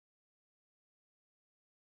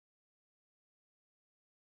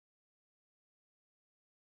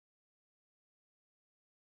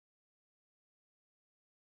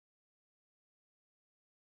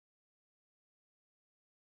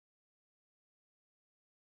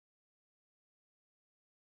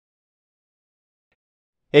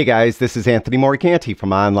Hey guys, this is Anthony Morganti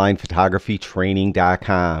from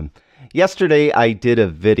OnlinePhotographyTraining.com. Yesterday I did a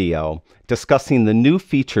video discussing the new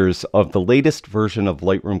features of the latest version of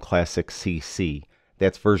Lightroom Classic CC.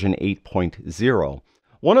 That's version 8.0.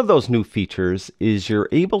 One of those new features is you're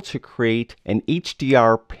able to create an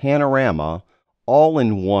HDR panorama all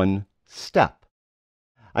in one step.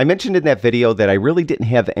 I mentioned in that video that I really didn't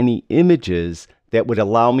have any images that would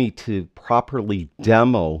allow me to properly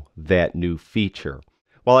demo that new feature.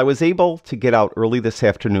 Well, I was able to get out early this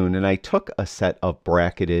afternoon and I took a set of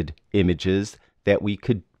bracketed images that we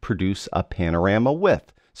could produce a panorama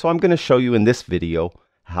with. So I'm going to show you in this video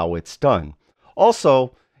how it's done.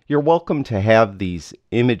 Also, you're welcome to have these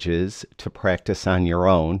images to practice on your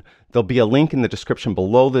own. There'll be a link in the description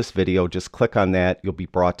below this video. Just click on that. You'll be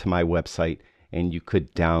brought to my website and you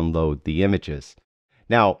could download the images.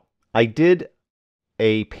 Now, I did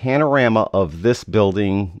a panorama of this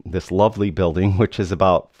building, this lovely building, which is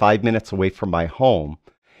about 5 minutes away from my home.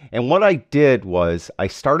 And what I did was I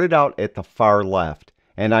started out at the far left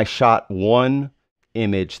and I shot one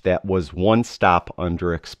image that was one stop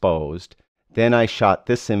underexposed. Then I shot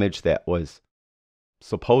this image that was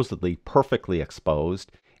supposedly perfectly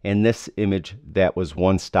exposed and this image that was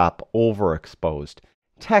one stop overexposed.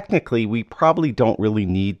 Technically, we probably don't really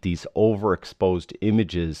need these overexposed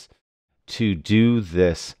images to do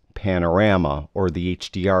this panorama or the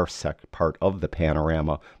HDR part of the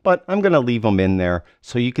panorama, but I'm going to leave them in there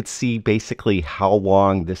so you could see basically how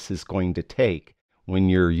long this is going to take when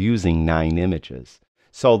you're using 9 images.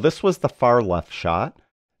 So this was the far left shot.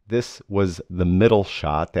 This was the middle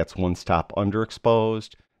shot. That's one stop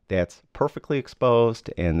underexposed. That's perfectly exposed,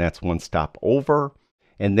 and that's one stop over.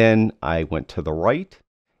 And then I went to the right,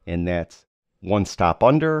 and that's one stop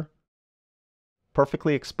under,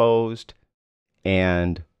 perfectly exposed,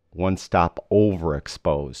 and one stop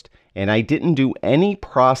overexposed. And I didn't do any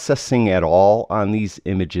processing at all on these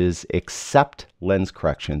images except lens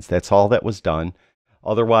corrections. That's all that was done.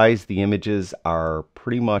 Otherwise, the images are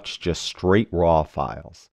pretty much just straight raw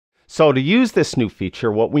files. So to use this new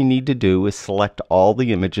feature, what we need to do is select all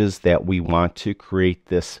the images that we want to create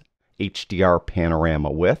this HDR panorama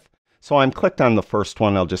with. So I'm clicked on the first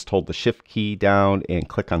one. I'll just hold the Shift key down and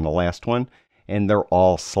click on the last one, and they're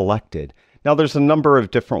all selected. Now there's a number of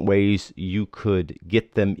different ways you could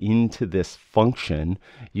get them into this function.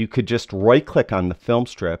 You could just right click on the film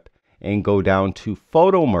strip and go down to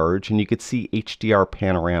Photo Merge, and you could see HDR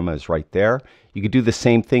Panorama is right there. You could do the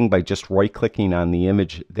same thing by just right clicking on the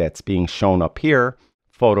image that's being shown up here,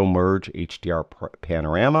 Photo Merge HDR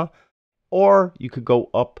Panorama, or you could go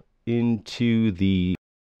up into the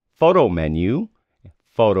Photo menu,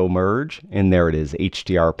 Photo Merge, and there it is,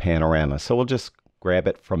 HDR Panorama. So we'll just grab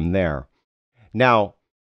it from there. Now,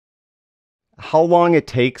 how long it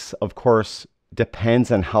takes, of course, depends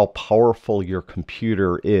on how powerful your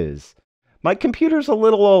computer is. My computer's a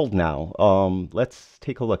little old now. Let's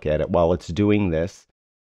take a look at it while it's doing this.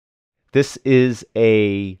 This is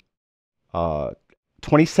a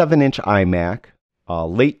 27-inch iMac,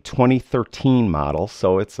 late 2013 model,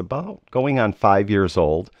 so it's about going on 5 years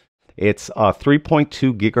old. It's a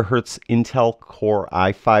 3.2 gigahertz Intel Core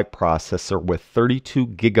i5 processor with 32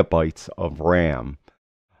 gigabytes of RAM.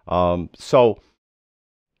 So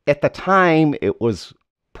at the time, it was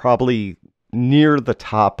probably near the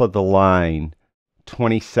top of the line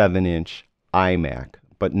 27-inch iMac,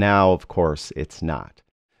 but now, of course, it's not.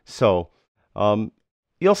 So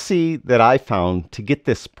you'll see that I found to get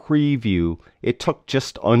this preview, it took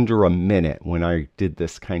just under a minute when I did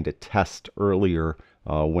this kind of test earlier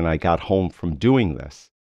when I got home from doing this.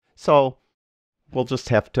 So we'll just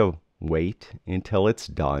have to wait until it's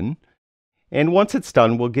done. And once it's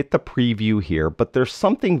done, we'll get the preview here. But there's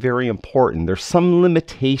something very important. There's some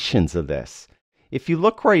limitations of this. If you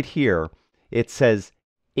look right here, it says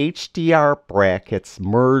HDR brackets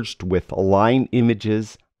merged with align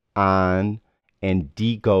images on and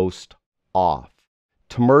deghost off.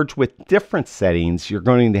 To merge with different settings, you're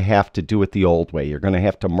going to have to do it the old way. You're going to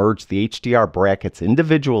have to merge the HDR brackets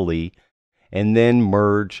individually and then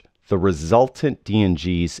merge the resultant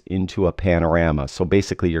DNGs into a panorama. So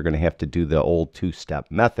basically, you're going to have to do the old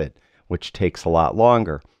two-step method, which takes a lot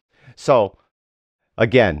longer. So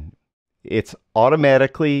again, it's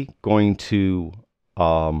automatically going to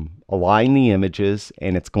align the images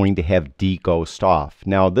and it's going to have deghost off.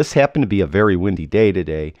 Now, this happened to be a very windy day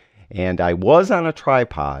today, and I was on a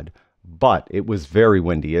tripod, but it was very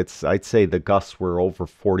windy. I'd say the gusts were over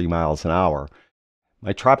 40 miles an hour.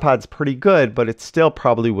 My tripod's pretty good, but it still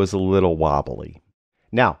probably was a little wobbly.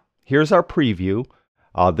 Now, here's our preview.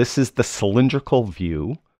 This is the cylindrical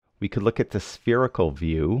view. we could look at the spherical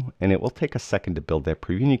view, and it will take a second to build that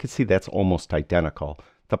preview, and you can see that's almost identical.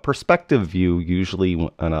 The perspective view, usually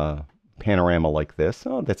on a panorama like this,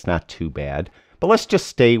 oh, that's not too bad. But let's just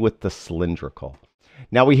stay with the cylindrical.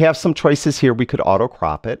 Now we have some choices here. We could auto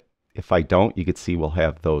crop it. If I don't, you can see we'll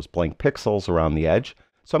have those blank pixels around the edge.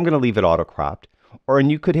 So I'm going to leave it auto cropped.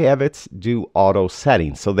 And you could have it do auto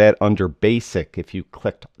settings. So that under basic, if you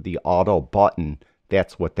clicked the auto button,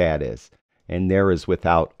 that's what that is. And there is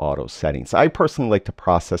without auto settings. I personally like to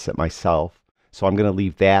process it myself. So I'm going to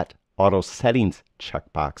leave that auto settings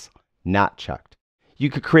checkbox not checked. You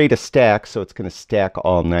could create a stack. So it's going to stack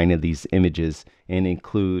all 9 of these images and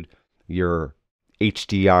include your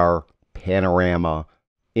HDR-Panorama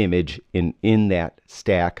image in that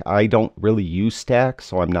stack. I don't really use stacks,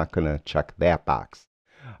 so I'm not going to check that box.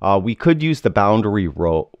 We could use the boundary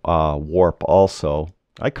warp also.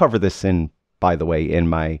 I cover this by the way, in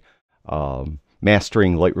my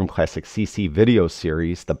Mastering Lightroom Classic CC video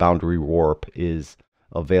series. The boundary warp is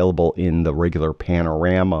available in the regular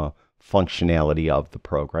panorama functionality of the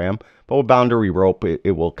program. But with boundary warp,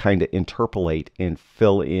 it will kind of interpolate and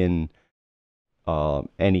fill in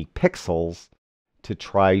any pixels to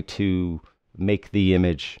try to make the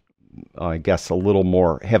image, I guess, have a little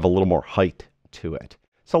more height to it.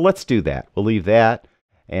 So let's do that. We'll leave that,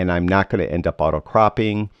 and I'm not going to end up auto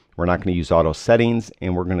cropping. We're not going to use auto settings,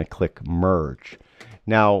 and we're going to click merge.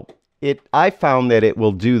 Now, I found that it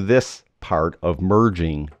will do this part of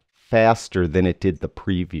merging faster than it did the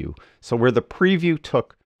preview. So where the preview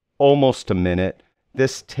took almost a minute,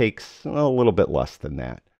 this takes a little bit less than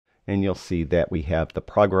that. And you'll see that we have the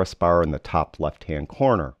progress bar in the top left-hand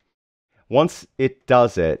corner. Once it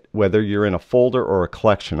does it, whether you're in a folder or a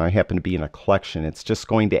collection, I happen to be in a collection, it's just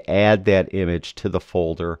going to add that image to the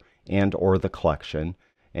folder and or the collection,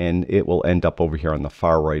 and it will end up over here on the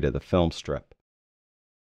far right of the film strip.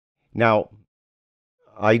 Now,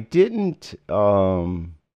 I didn't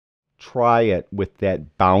try it with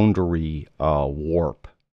that boundary warp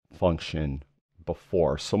function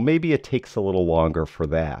before, so maybe it takes a little longer for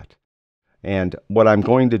that. And what I'm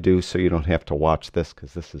going to do, so you don't have to watch this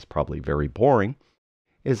because this is probably very boring,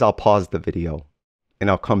 is I'll pause the video and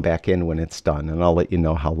I'll come back in when it's done, and I'll let you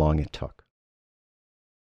know how long it took.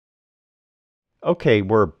 Okay,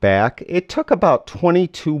 we're back. It took about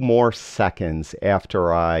 22 more seconds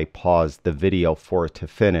after I paused the video for it to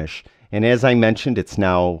finish. And as I mentioned, it's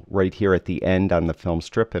now right here at the end on the film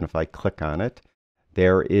strip, and if I click on it,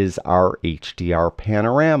 there is our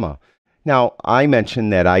HDR-Panorama. Now, I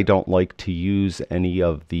mentioned that I don't like to use any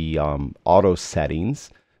of the auto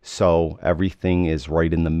settings, so everything is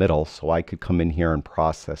right in the middle, so I could come in here and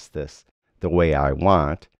process this the way I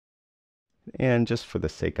want. And just for the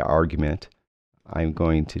sake of argument, I'm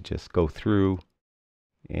going to just go through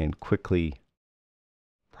and quickly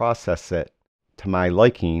process it to my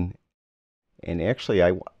liking. And actually,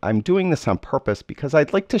 I'm doing this on purpose because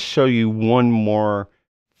I'd like to show you one more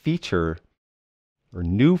feature or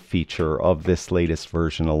new feature of this latest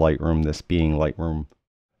version of Lightroom, this being Lightroom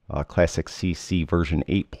Classic CC version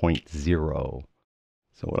 8.0.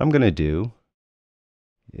 So what I'm going to do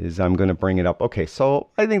is I'm going to bring it up. Okay, so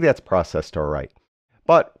I think that's processed all right.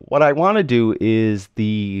 But what I want to do is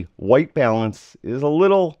the white balance is a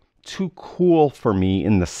little too cool for me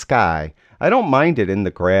in the sky. I don't mind it in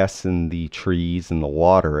the grass and the trees and the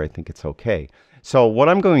water. I think it's okay. So what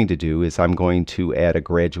I'm going to do is I'm going to add a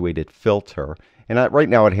graduated filter. And right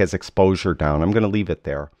now it has exposure down. I'm going to leave it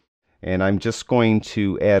there. And I'm just going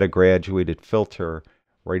to add a graduated filter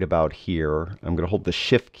right about here. I'm going to hold the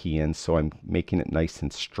shift key in so I'm making it nice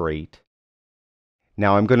and straight.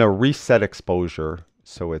 Now I'm going to reset exposure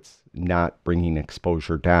so it's not bringing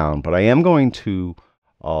exposure down. But I am going to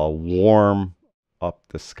warm up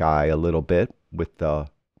the sky a little bit with the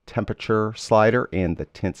temperature slider and the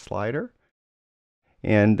tint slider.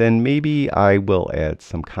 And then maybe I will add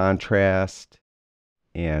some contrast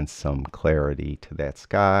and some clarity to that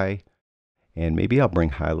sky. And maybe I'll bring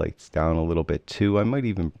highlights down a little bit too. I might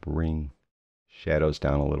even bring shadows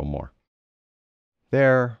down a little more.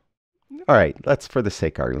 There. All right, for the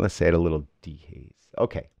sake of argument, let's add a little dehaze.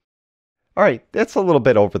 Okay. All right, that's a little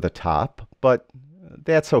bit over the top, but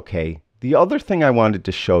that's okay. The other thing I wanted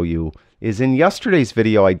to show you is in yesterday's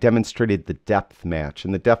video, I demonstrated the depth match,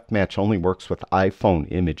 and the depth match only works with iPhone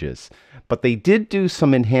images. But they did do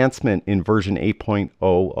some enhancement in version 8.0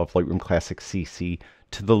 of Lightroom Classic CC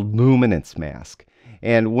to the Luminance Mask.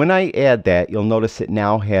 And when I add that, you'll notice it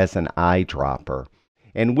now has an eyedropper.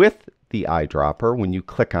 And with the eyedropper, when you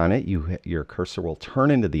click on it, your cursor will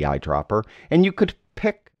turn into the eyedropper, and you could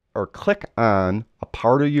pick or click on a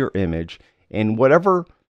part of your image, and whatever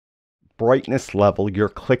brightness level you're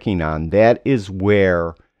clicking on, that is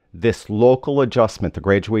where this local adjustment, the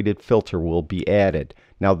graduated filter, will be added.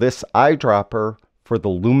 Now this eyedropper for the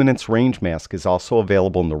Luminance range mask is also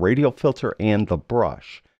available in the radial filter and the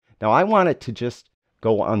brush. Now I want it to just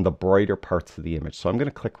go on the brighter parts of the image, so I'm going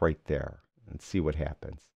to click right there and see what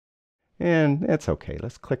happens. And it's okay.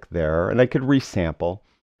 Let's click there, and I could resample.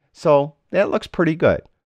 So that looks pretty good.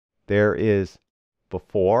 There is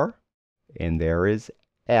before and there is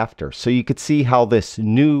after. So you could see how this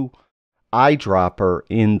new eyedropper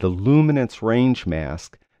in the Luminance range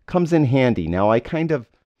mask comes in handy. Now I kind of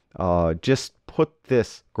just put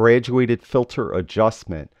this graduated filter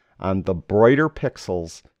adjustment on the brighter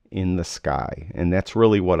pixels in the sky, and that's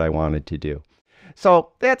really what I wanted to do.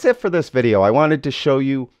 So that's it for this video. I wanted to show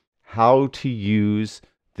you how to use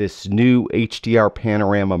this new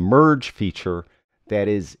HDR-Panorama merge feature that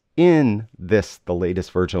is in the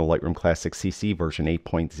latest version of Lightroom Classic CC version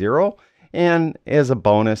 8.0. And as a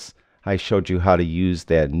bonus, I showed you how to use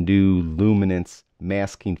that new Luminance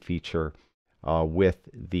masking feature with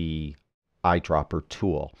the eyedropper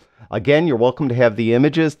tool. Again, you're welcome to have the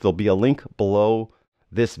images. There'll be a link below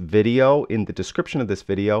this video in the description of this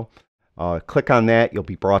video. Click on that, you'll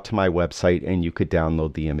be brought to my website, and you could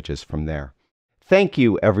download the images from there. Thank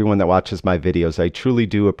you, everyone that watches my videos. I truly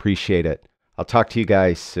do appreciate it. I'll talk to you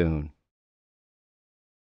guys soon.